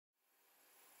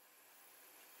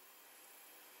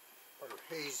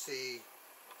here's the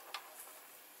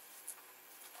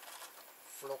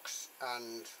Flux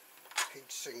and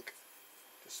heatsink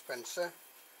dispenser.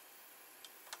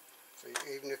 So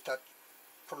even if that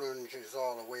plunges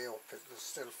all the way up, it'll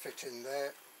still fit in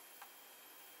there.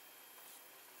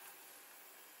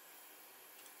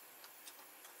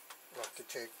 We'll have to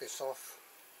take this off.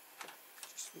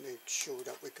 Just make sure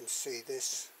that we can see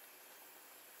this.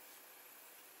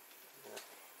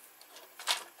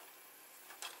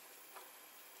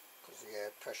 Because the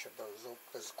air pressure builds up.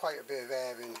 There's quite a bit of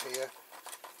air in here.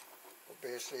 But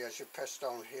basically as you press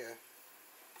down here,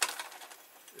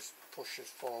 this pushes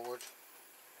forward.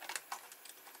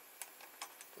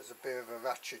 There's a bit of a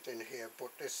ratchet in here,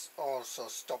 but this also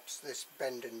stops this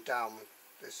bending down,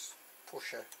 this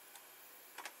pusher.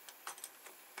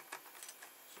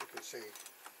 So you can see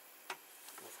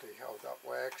roughly how that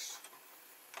works,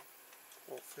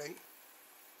 hopefully.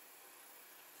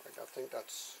 Right, I think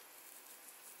that's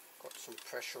got some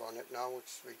pressure on it now,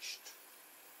 it's reached.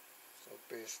 So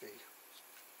basically,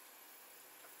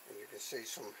 and you can see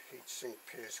some heatsink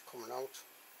paste coming out.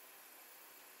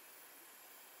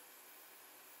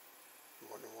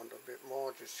 When I want a bit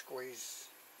more, just squeeze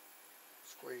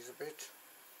a bit.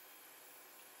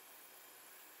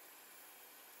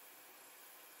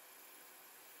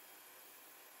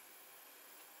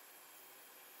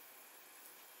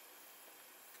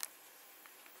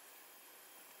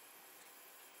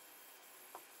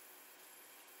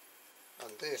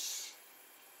 And this,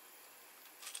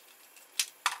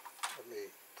 let me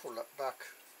pull that back.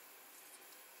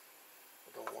 I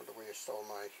don't want to waste all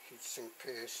my heatsink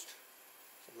paste.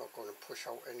 I'm not going to push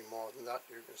out any more than that.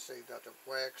 You can see that it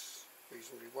works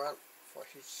reasonably well for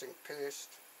heatsink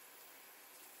paste.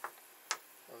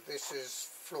 Now this is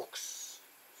Flux,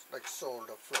 it's like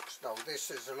solder Flux. Now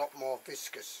this is a lot more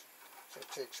viscous, so it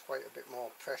takes quite a bit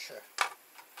more pressure.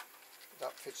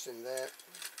 That fits in there.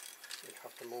 You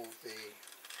have to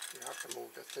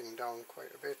move the thing down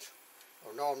quite a bit.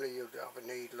 Now normally you'd have a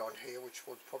needle on here, which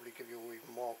would probably give you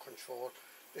even more control.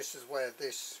 This is where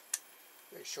this,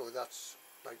 make sure that's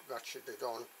like ratcheted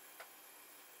on.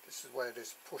 This is where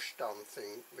this push down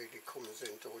thing really comes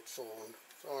into its own.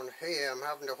 So on here I'm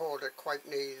having to hold it quite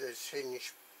near this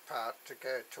hinge part to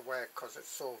get it to work, because it's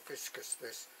so viscous,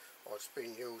 this, or it's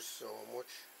been used so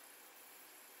much.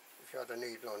 If you had a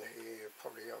needle on here you'd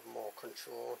probably have more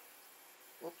control.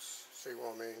 Oops, see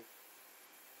what I mean?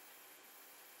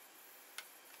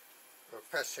 If I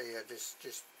press here, this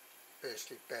just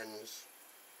basically bends.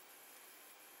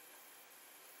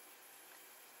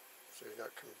 So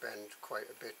that can bend quite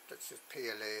a bit. That's just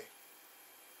PLA.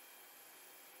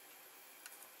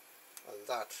 And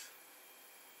that,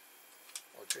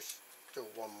 I'll just do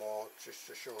one more just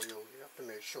to show you. You have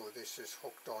to make sure this is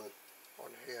hooked on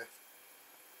here.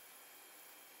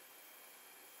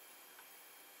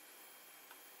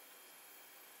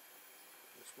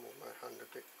 Just move my hand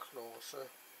a bit closer.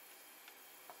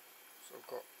 So I've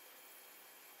got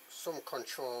some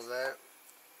control there,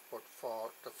 but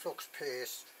for the Flux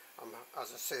paste,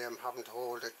 as I say, I'm having to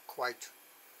hold it quite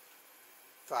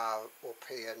far up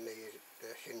here near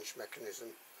the hinge mechanism,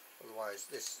 otherwise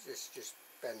this just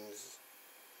bends.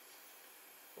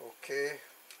 Okay,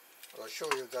 I'll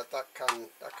show you that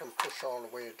can push all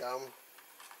the way down.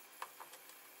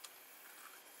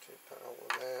 Take that out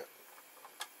of there.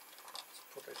 Let's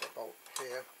put it about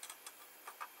here.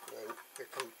 And then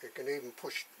it can even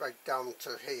push right down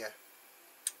to here,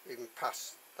 even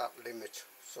past that limit,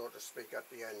 so to speak, at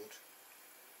the end.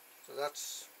 So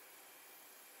that's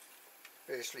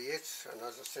basically it. And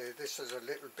as I say, this is a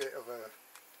little bit of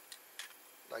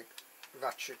a like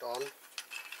ratchet on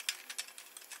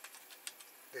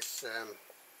this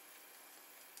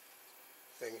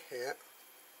thing here,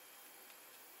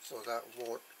 so that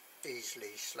won't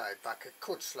easily slide back. It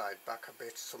could slide back a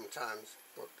bit sometimes,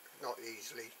 but not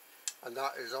easily. And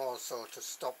that is also to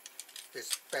stop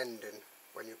this bending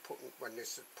when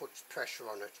this puts pressure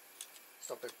on it.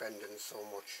 Stop it bending so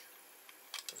much,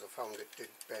 because I found it did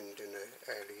bend in the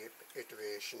early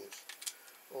iterations.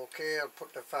 Okay, I'll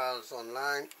put the files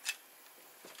online.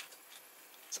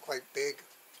 It's quite big.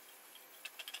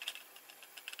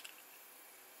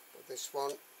 But this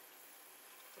one,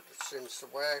 but it seems to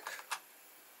work.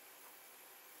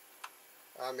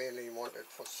 I mainly want it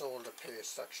for solder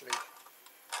paste actually,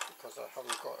 because I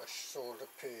haven't got a solder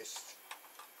paste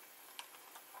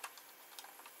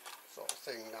sort of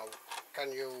thing now.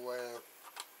 Can you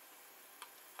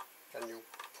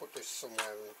put this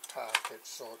somewhere and park it,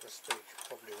 so to speak?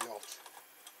 Probably not.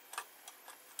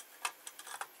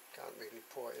 Can't really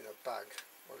pour it in a bag.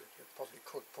 Well, you probably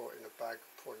could pour it in a bag,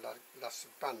 put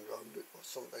elastic band around it or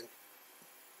something.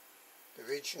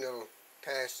 original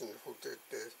person who did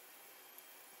the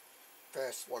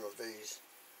first one of these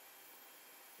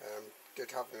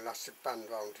did have an elastic band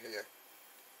round here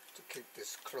to keep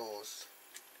this closed.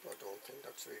 I don't think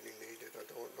that's really needed, I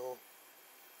don't know.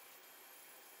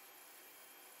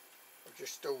 I'll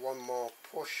just do one more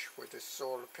push with this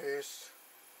solar paste.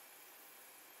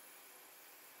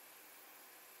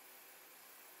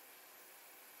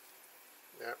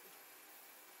 Yeah.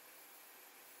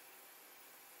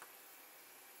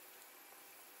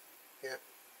 Yeah.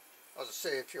 As I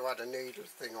say, if you had a needle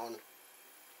thing on,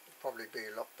 it'd probably be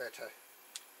a lot better.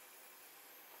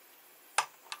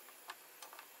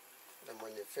 Then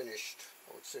when you're finished,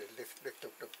 I would say lift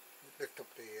up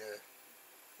the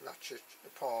ratchet, the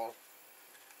pawl,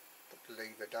 put the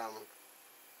lever down,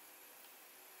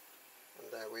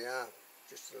 and there we are.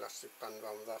 Just elastic band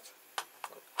around that.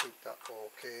 I'll keep that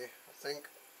okay, I think.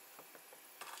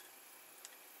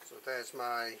 So there's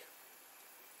my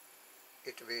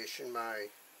iteration, my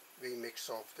remix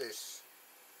of this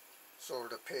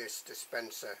solder paste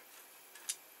dispenser,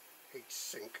 heat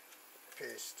sink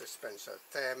paste dispenser,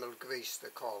 thermal grease they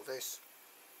call this,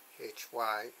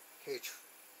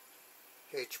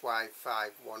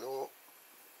 HY510.